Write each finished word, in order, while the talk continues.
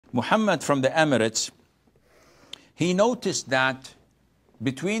Muhammad from the Emirates, he noticed that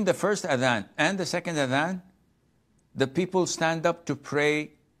between the first adhan and the second adhan, the people stand up to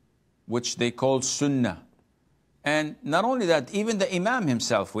pray, which they call sunnah. And not only that, even the imam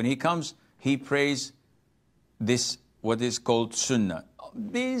himself, when he comes, he prays this, what is called sunnah.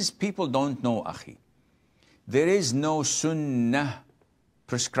 These people don't know, akhi. There is no sunnah,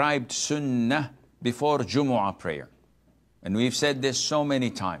 prescribed sunnah, before Jumu'ah prayer. And we've said this so many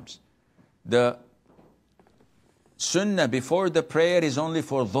times. The sunnah before the prayer is only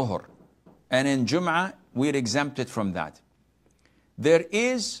for dhuhr. And in Jum'ah, we're exempted from that. There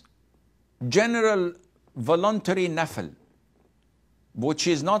is general voluntary nafil, which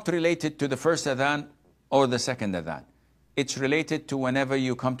is not related to the first adhan or the second adhan. It's related to whenever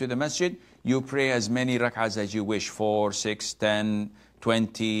you come to the masjid, you pray as many rak'ahs as you wish, 4, 6, 10,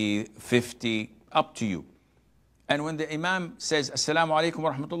 20, 50, up to you. And when the imam says, Assalamu alaikum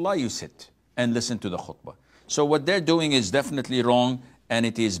wa rahmatullah, you sit and listen to the khutbah. So what they're doing is definitely wrong and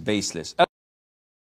it is baseless.